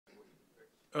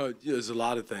Yeah, there's a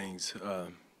lot of things,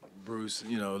 Bruce.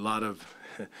 You know, a lot of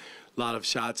a lot of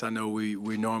shots I know we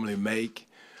normally make.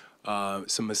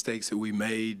 Some mistakes that we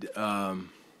made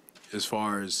as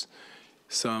far as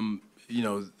some,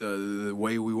 the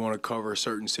way we want to cover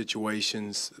certain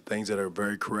situations, things that are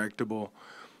very correctable.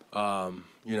 Again,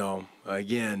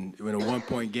 in a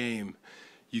one-point game,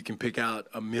 you can pick out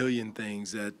a million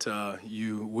things that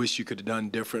you wish you could have done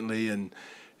differently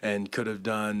and could have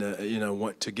done,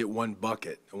 to get one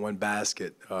bucket, one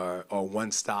basket, or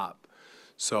one stop.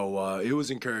 So it was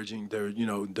encouraging.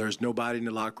 There's nobody in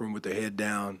the locker room with their head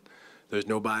down. There's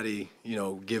nobody,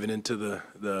 giving into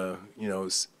the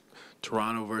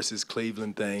Toronto versus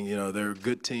Cleveland thing. They're a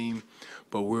good team,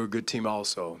 but we're a good team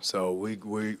also. So we're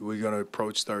going to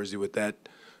approach Thursday with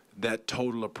that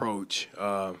total approach,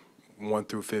 1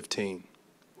 through 15.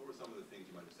 What were some of the things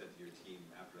you might have said to your team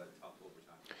after that tough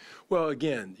overtime? Well,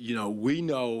 again, we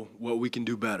know what we can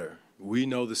do better. We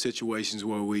know the situations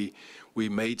where we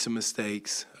made some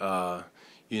mistakes.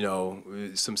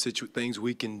 Some things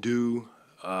we can do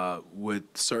with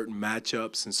certain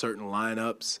matchups and certain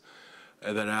lineups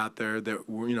that are out there that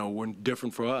were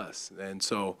different for us. And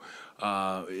so,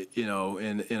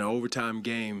 in an overtime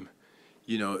game,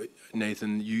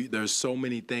 Nathan, there's so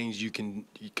many things you can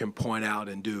point out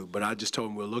and do. But I just told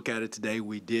him we'll look at it today.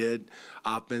 We did.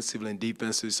 Offensively and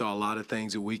defensively, saw a lot of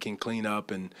things that we can clean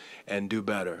up and do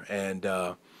better. And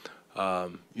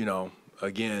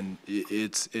again,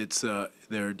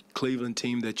 they're a Cleveland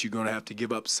team that you're going to have to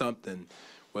give up something,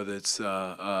 whether it's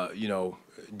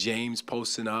James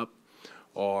posting up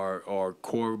or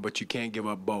Core, but you can't give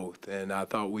up both. And I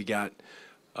thought we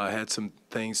had some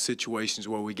situations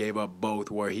where we gave up both,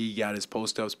 where he got his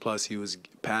post-ups, plus he was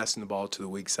passing the ball to the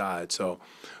weak side. So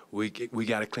we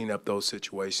got to clean up those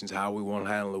situations, how we want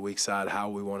to handle the weak side, how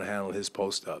we want to handle his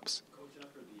post-ups. Coach,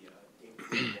 after the game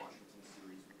of the Washington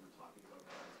series, we were talking about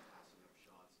guys passing up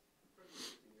shots. Fred was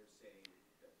sitting here saying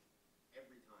that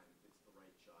every time if it's the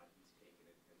right shot, he's taking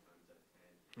it 10 times out of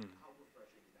 10. How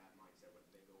refreshing is that mindset,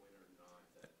 whether they go in or not,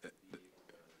 to be able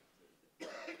to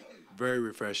very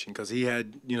refreshing, because he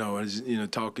had,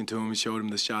 talking to him, he showed him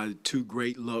the shot, 2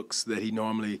 great looks that he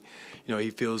normally,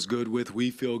 he feels good with, we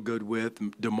feel good with.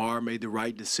 DeMar made the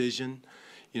right decision.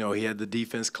 He had the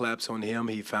defense collapse on him,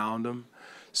 he found him.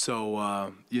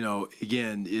 So,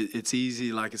 again, it's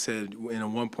easy, like I said, in a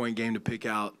one-point game to pick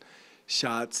out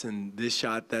shots and this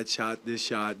shot, that shot, this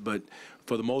shot. But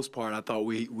for the most part, I thought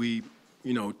we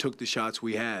took the shots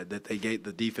we had that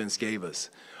the defense gave us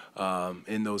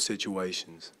in those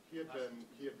situations. He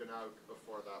had been out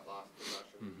before that last possession.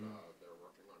 They were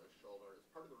working on his shoulder. Is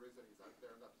part of the reason he's out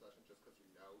there in that possession just because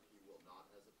he will not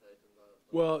hesitate in the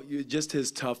Well, just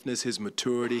his toughness, his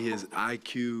maturity, his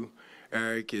IQ,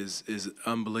 Eric, is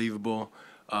unbelievable.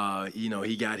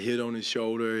 He got hit on his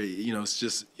shoulder. It's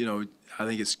just, I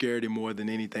think it scared him more than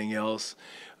anything else.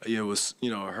 It was,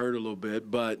 hurt a little bit,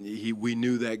 but we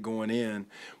knew that going in,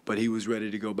 but he was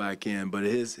ready to go back in. But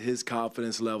his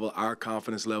confidence level, our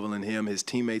confidence level in him, his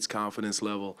teammates' confidence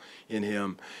level in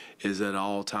him is at an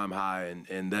all-time high,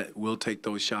 and that we'll take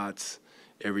those shots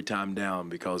every time down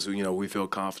because, we feel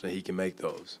confident he can make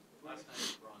those. Last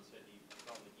night, Ron said he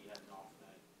felt like he had an off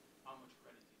night. How much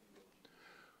credit do you give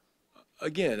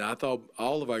him? Again, I thought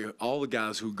all the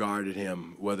guys who guarded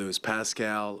him, whether it was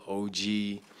Pascal,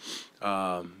 OG,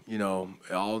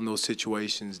 all in those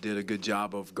situations did a good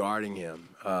job of guarding him.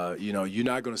 You're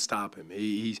not going to stop him.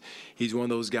 He's one of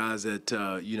those guys that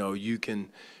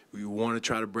you want to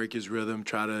try to break his rhythm,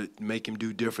 try to make him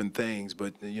do different things,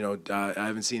 but I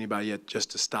haven't seen anybody yet just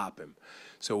to stop him.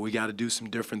 So we got to do some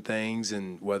different things,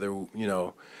 and whether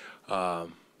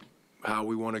how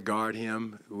we want to guard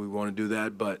him, we want to do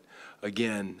that. But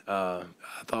again, I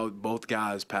thought both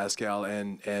guys, Pascal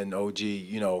and OG,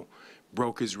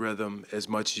 broke his rhythm as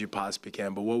much as you possibly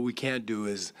can. But what we can't do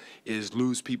is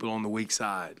lose people on the weak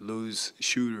side, lose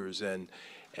shooters, and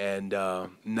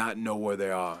not know where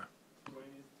they are. Dwane,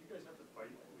 do you guys have to fight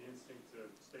the instinct to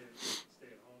stay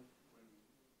at home when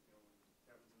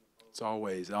Kevin's in the post? It's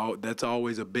always that's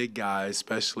always a big guy,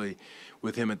 especially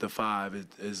with him at the 5. It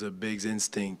is a big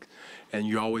instinct, and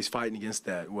you're always fighting against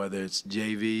that, whether it's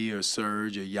JV or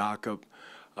Serge or Jakob.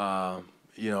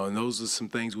 And those are some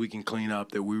things we can clean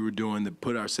up that we were doing to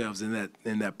put ourselves in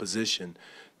that position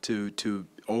to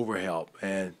overhelp.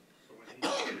 And So when he's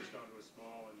pushed onto a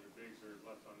small and your bigs are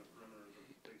left on the perimeter,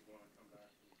 the bigs want to come back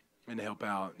and help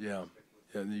out, yeah.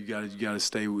 You got to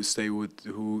stay with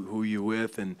who you're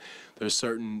with, and there's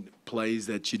certain plays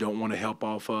that you don't want to help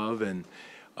off of, and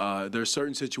there are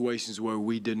certain situations where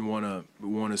we didn't want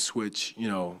to switch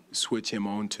him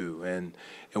onto, and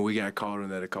we got caught on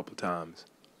that a couple times.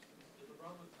 Did LeBron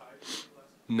look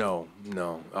No,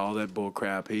 all that bull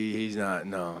crap. He's not.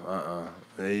 No,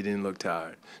 He didn't look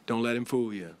tired. Don't let him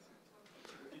fool you. You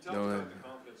talked about the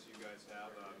confidence you guys have.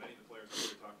 Many of the players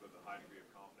here talk about the high degree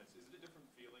of confidence. Is it a different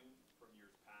feeling from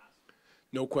years past?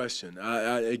 No question.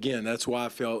 Again, that's why I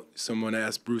felt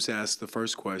Bruce asked the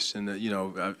first question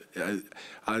that,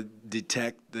 I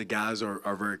detect the guys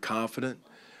are very confident.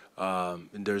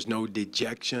 And there's no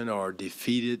dejection or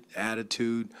defeated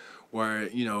attitude where,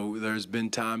 there's been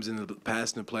times in the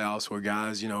past in the playoffs where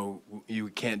guys,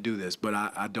 you can't do this. But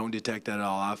I don't detect that at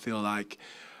all. I feel like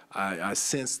I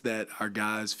sense that our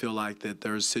guys feel like that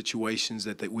there's situations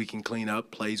that we can clean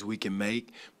up, plays we can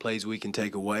make, plays we can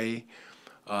take away.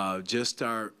 Just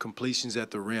our completions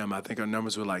at the rim, I think our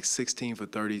numbers were like 16 for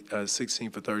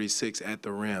 36 at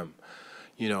the rim.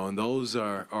 And those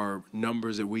are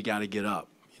numbers that we got to get up.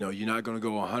 You're not going to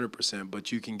go 100%,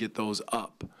 but you can get those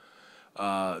up,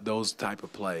 those type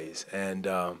of plays. And,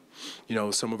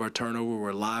 some of our turnover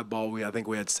were live ball. I think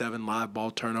we had 7 live ball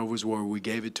turnovers where we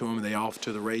gave it to them and they off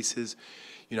to the races.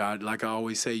 Like I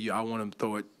always say, I want them to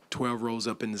throw it 12 rows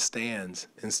up in the stands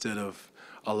instead of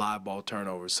a live ball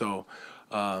turnover. So,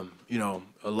 a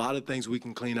lot of things we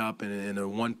can clean up in a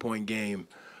one-point game.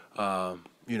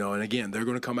 And again, they're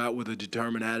going to come out with a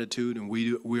determined attitude, and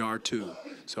we are too.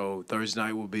 So Thursday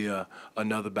night will be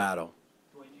another battle.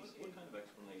 Dwane, what kind of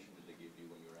explanation did they give you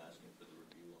when you were asking for the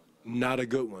review on that? Not a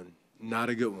good one. Not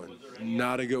a good one.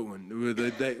 Not a good one.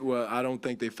 Well, I don't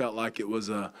think they felt like it was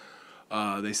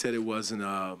they said it wasn't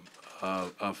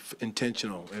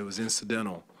intentional. It was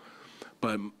incidental.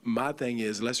 But my thing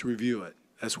is, let's review it.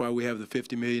 That's why we have the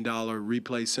 $50 million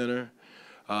replay center.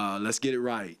 Let's get it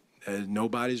right.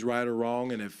 Nobody's right or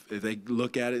wrong, and if they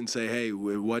look at it and say, hey, it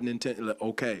wasn't intended,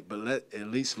 okay, but at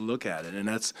least look at it, and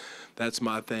that's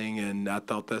my thing, and I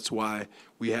thought that's why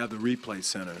we have the replay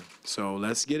center. So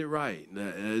let's get it right.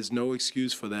 There's no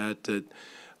excuse for that,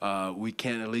 we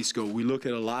can't at least go. We look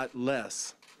at a lot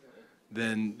less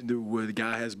than where the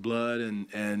guy has blood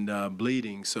and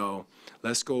bleeding, so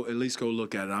let's go at least go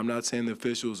look at it. I'm not saying the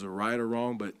officials are right or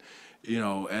wrong, but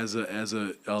as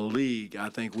a league, I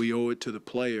think we owe it to the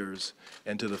players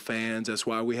and to the fans. That's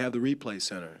why we have the replay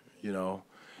center,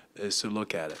 is to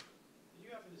look at it. Did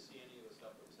you happen to see any of the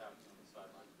stuff that was happening on the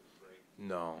sidelines with the break?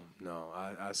 No.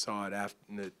 I saw it after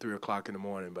 3 o'clock in the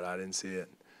morning, but I didn't see it,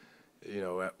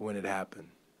 when it happened.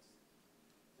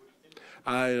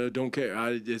 I don't care.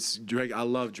 It's Drake. I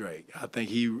love Drake. I think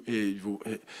he's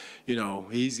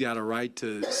got a right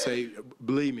to say.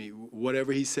 Believe me,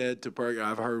 whatever he said to Perk,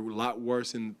 I've heard a lot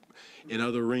worse in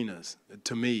other arenas.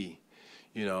 To me,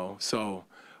 So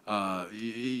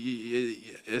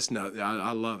it's not.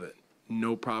 I love it.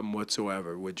 No problem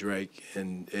whatsoever with Drake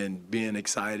and being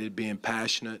excited, being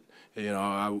passionate. We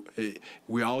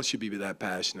all should be that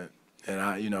passionate,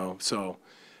 and so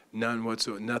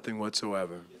nothing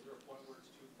whatsoever.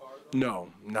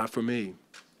 No, not for me.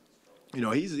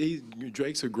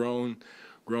 Drake's a grown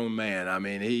man. I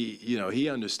mean, he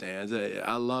understands.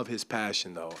 I love his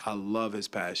passion, though. I love his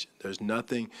passion. There's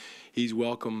nothing. He's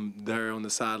welcome there on the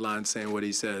sideline saying what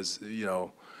he says.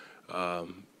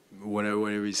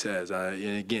 Whatever he says.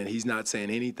 And again, he's not saying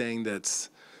anything that's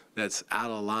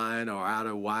out of line or out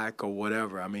of whack or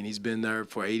whatever. I mean, he's been there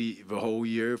for the whole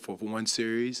year for one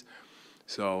series.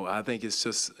 So I think it's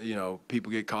just,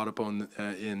 people get caught up on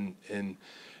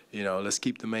let's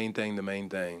keep the main thing the main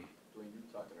thing. Dwane, you were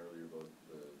talking earlier about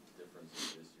the difference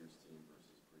in this year's team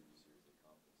versus previous years, the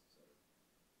confidence, et cetera.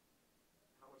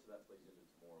 How much of that plays into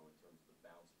tomorrow in terms of the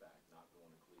bounce back, not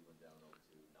going to Cleveland down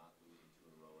 0-2, not losing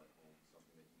 2 in a row at home,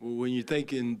 something that Well, when you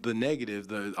think in the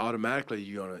negative, automatically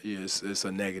it's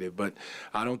a negative. But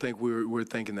I don't think we're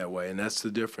thinking that way, and that's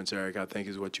the difference, Eric. I think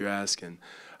is what you're asking.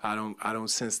 I don't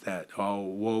sense that. Oh,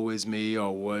 woe is me,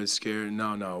 or was scared.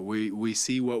 No. We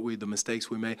see the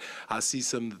mistakes we made. I see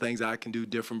some of the things I can do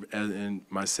different in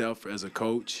myself as a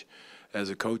coach, as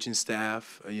a coaching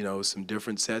staff. Some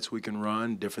different sets we can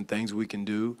run, different things we can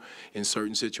do in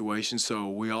certain situations. So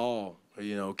we all,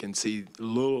 can see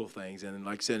little things. And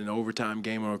like I said, an overtime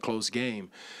game or a close game,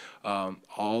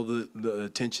 all the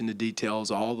attention to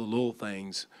details, all the little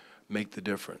things make the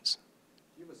difference.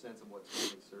 Do you have a sense of what's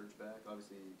holding Serge back?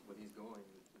 Obviously, when he's going,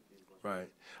 Right.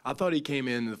 I thought he came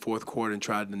in the fourth quarter and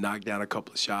tried to knock down a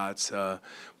couple of shots. But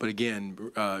again,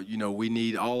 we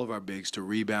need all of our bigs to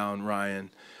rebound,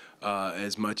 Ryan,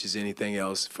 as much as anything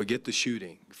else. Forget the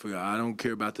shooting. I don't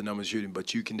care about the numbers shooting,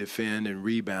 but you can defend and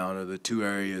rebound are the two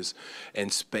areas,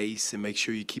 and space, and make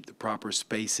sure you keep the proper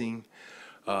spacing.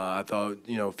 I thought,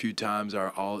 a few times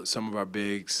some of our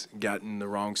bigs got in the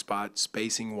wrong spot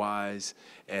spacing-wise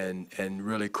and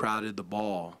really crowded the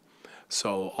ball.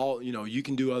 So you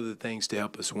can do other things to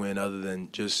help us win other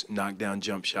than just knock down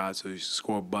jump shots or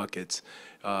score buckets,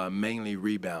 mainly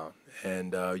rebound.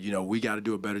 And, we got to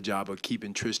do a better job of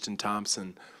keeping Tristan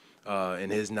Thompson and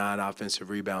his 9 offensive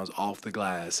rebounds off the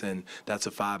glass, and that's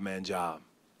a 5-man job.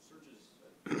 Surge's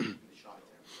the shot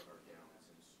attempts are down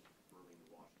since early in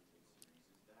the Washington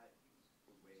series. Is that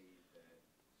the way that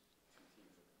two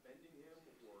teams are defending him,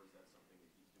 or is that something that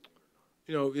he's doing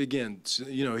or not? Again,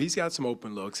 he's got some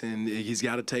open looks, and he's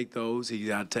got to take those. He's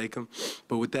got to take them.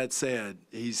 But with that said,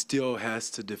 he still has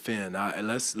to defend.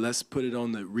 Let's put it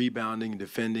on the rebounding,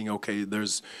 defending. Okay,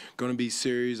 there's going to be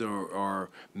series or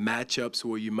matchups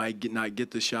where you might not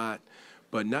get the shot,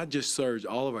 but not just Serge.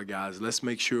 All of our guys. Let's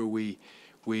make sure we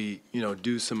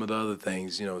do some of the other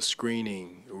things.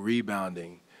 Screening,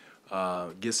 rebounding,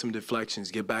 get some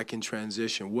deflections, get back in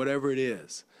transition, whatever it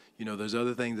is. There's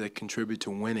other things that contribute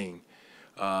to winning.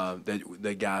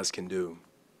 That guys can do.